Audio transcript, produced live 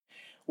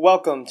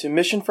Welcome to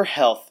Mission for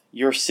Health,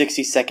 your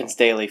 60 seconds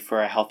daily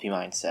for a healthy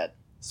mindset.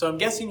 So I'm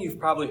guessing you've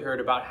probably heard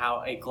about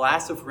how a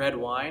glass of red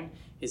wine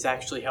is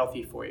actually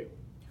healthy for you.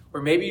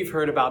 Or maybe you've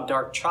heard about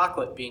dark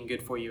chocolate being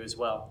good for you as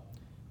well.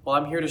 Well,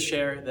 I'm here to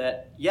share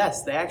that,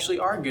 yes, they actually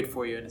are good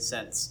for you in a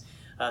sense.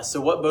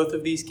 So what both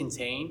of these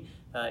contain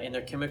in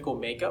their chemical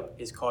makeup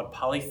is called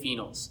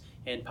polyphenols.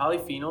 And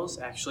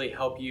polyphenols actually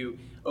help you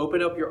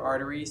open up your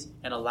arteries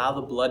and allow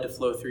the blood to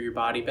flow through your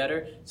body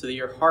better so that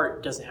your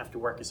heart doesn't have to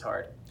work as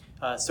hard.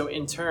 So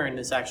in turn,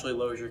 this actually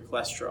lowers your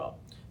cholesterol.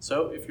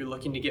 So if you're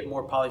looking to get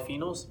more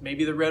polyphenols,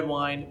 maybe the red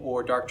wine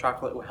or dark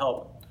chocolate will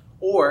help.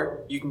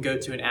 Or you can go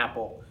to an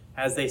apple.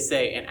 As they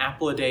say, an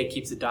apple a day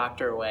keeps the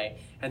doctor away.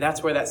 And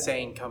that's where that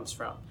saying comes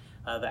from.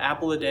 The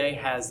apple a day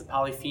has the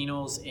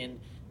polyphenols in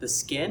the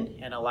skin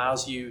and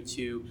allows you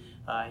to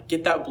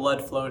get that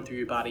blood flowing through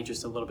your body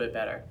just a little bit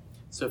better.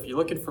 So if you're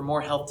looking for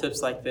more health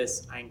tips like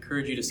this, I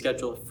encourage you to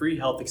schedule a free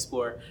Health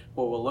Explorer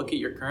where we'll look at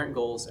your current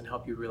goals and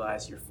help you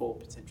realize your full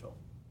potential.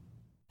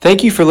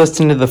 Thank you for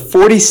listening to the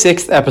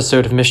 46th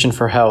episode of Mission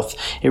for Health.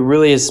 It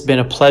really has been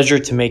a pleasure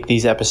to make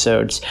these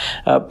episodes.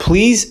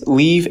 Please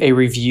leave a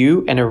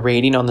review and a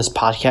rating on this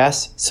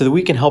podcast so that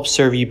we can help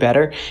serve you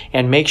better,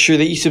 and make sure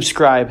that you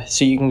subscribe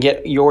so you can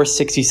get your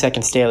 60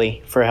 seconds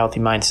daily for a healthy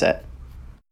mindset.